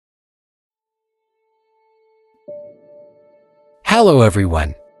Hello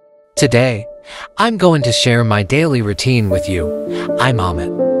everyone. Today, I'm going to share my daily routine with you. I'm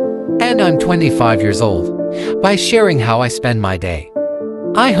Amit, and I'm 25 years old. By sharing how I spend my day,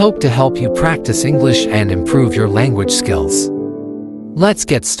 I hope to help you practice English and improve your language skills. Let's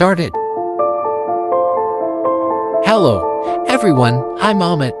get started. Hello, everyone. I'm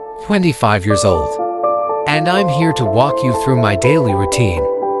Amit, 25 years old, and I'm here to walk you through my daily routine.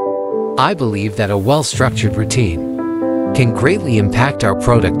 I believe that a well-structured routine can greatly impact our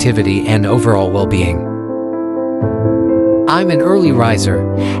productivity and overall well-being. I'm an early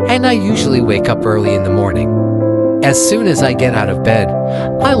riser, and I usually wake up early in the morning. As soon as I get out of bed,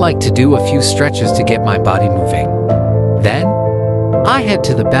 I like to do a few stretches to get my body moving. Then, I head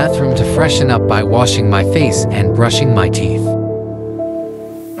to the bathroom to freshen up by washing my face and brushing my teeth.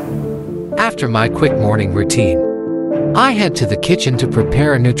 After my quick morning routine, I head to the kitchen to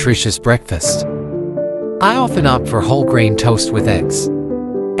prepare a nutritious breakfast. I often opt for whole grain toast with eggs,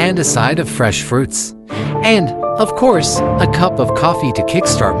 and a side of fresh fruits, and, of course, a cup of coffee to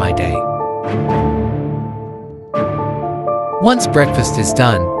kickstart my day. Once breakfast is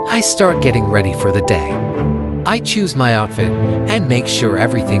done, I start getting ready for the day. I choose my outfit and make sure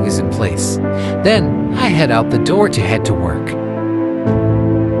everything is in place. Then, I head out the door to head to work.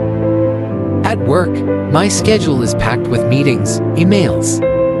 At work, my schedule is packed with meetings, emails,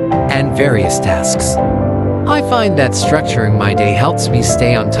 and various tasks. I find that structuring my day helps me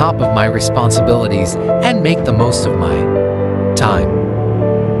stay on top of my responsibilities and make the most of my time.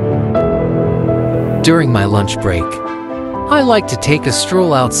 During my lunch break, I like to take a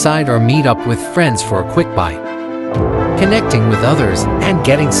stroll outside or meet up with friends for a quick bite. Connecting with others and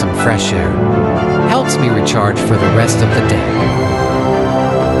getting some fresh air helps me recharge for the rest of the day.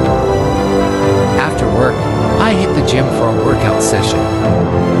 After work, I hit the gym for a workout session.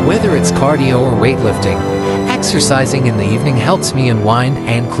 Whether it's cardio or weightlifting, exercising in the evening helps me unwind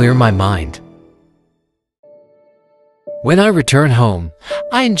and clear my mind. When I return home,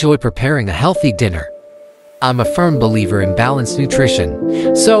 I enjoy preparing a healthy dinner. I'm a firm believer in balanced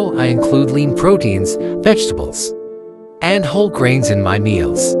nutrition, so I include lean proteins, vegetables, and whole grains in my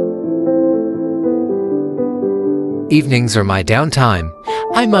meals. Evenings are my downtime.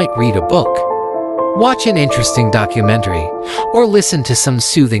 I might read a book, watch an interesting documentary, or listen to some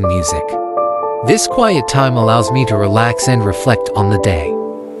soothing music. This quiet time allows me to relax and reflect on the day.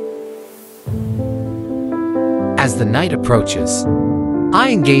 As the night approaches, I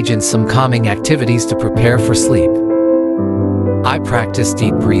engage in some calming activities to prepare for sleep. I practice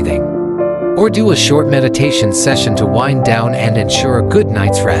deep breathing, or do a short meditation session to wind down and ensure a good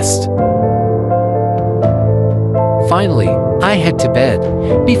night's rest. Finally, I head to bed.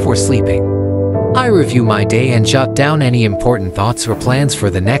 Before sleeping, I review my day and jot down any important thoughts or plans for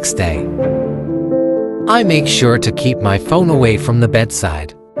the next day. I make sure to keep my phone away from the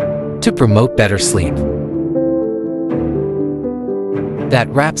bedside to promote better sleep. That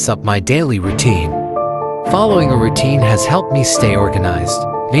wraps up my daily routine. Following a routine has helped me stay organized,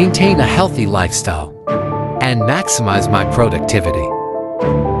 maintain a healthy lifestyle, and maximize my productivity.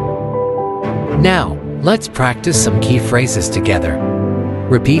 Now, let's practice some key phrases together.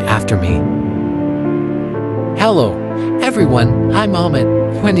 Repeat after me. Hello, everyone. I'm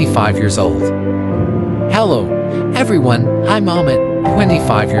Amit, 25 years old. Hello, everyone. I'm Amit,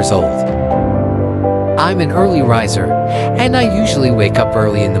 25 years old. I'm an early riser, and I usually wake up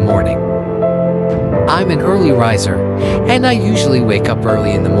early in the morning. I'm an early riser, and I usually wake up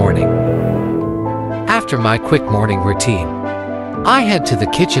early in the morning. After my quick morning routine, I head to the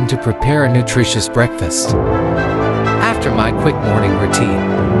kitchen to prepare a nutritious breakfast. After my quick morning routine,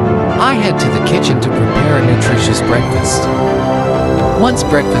 I head to the kitchen to prepare a nutritious breakfast. Once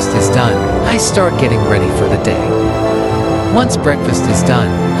breakfast is done, I start getting ready for the day. Once breakfast is done,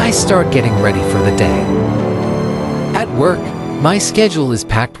 I start getting ready for the day. At work, my schedule is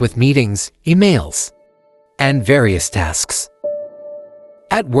packed with meetings, emails, and various tasks.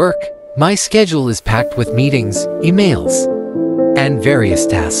 At work, my schedule is packed with meetings, emails, and various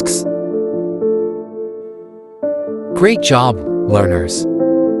tasks. Great job, learners!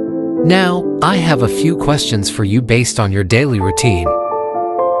 Now, I have a few questions for you based on your daily routine.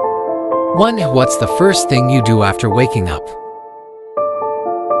 1. What's the first thing you do after waking up?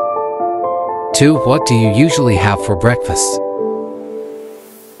 2. What do you usually have for breakfast?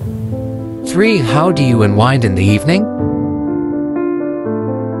 3. How do you unwind in the evening?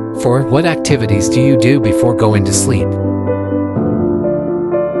 4. What activities do you do before going to sleep?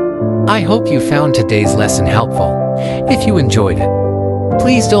 I hope you found today's lesson helpful. If you enjoyed it,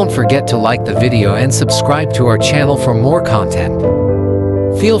 please don't forget to like the video and subscribe to our channel for more content.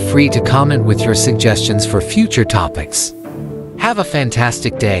 Feel free to comment with your suggestions for future topics. Have a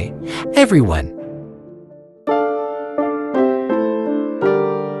fantastic day, everyone.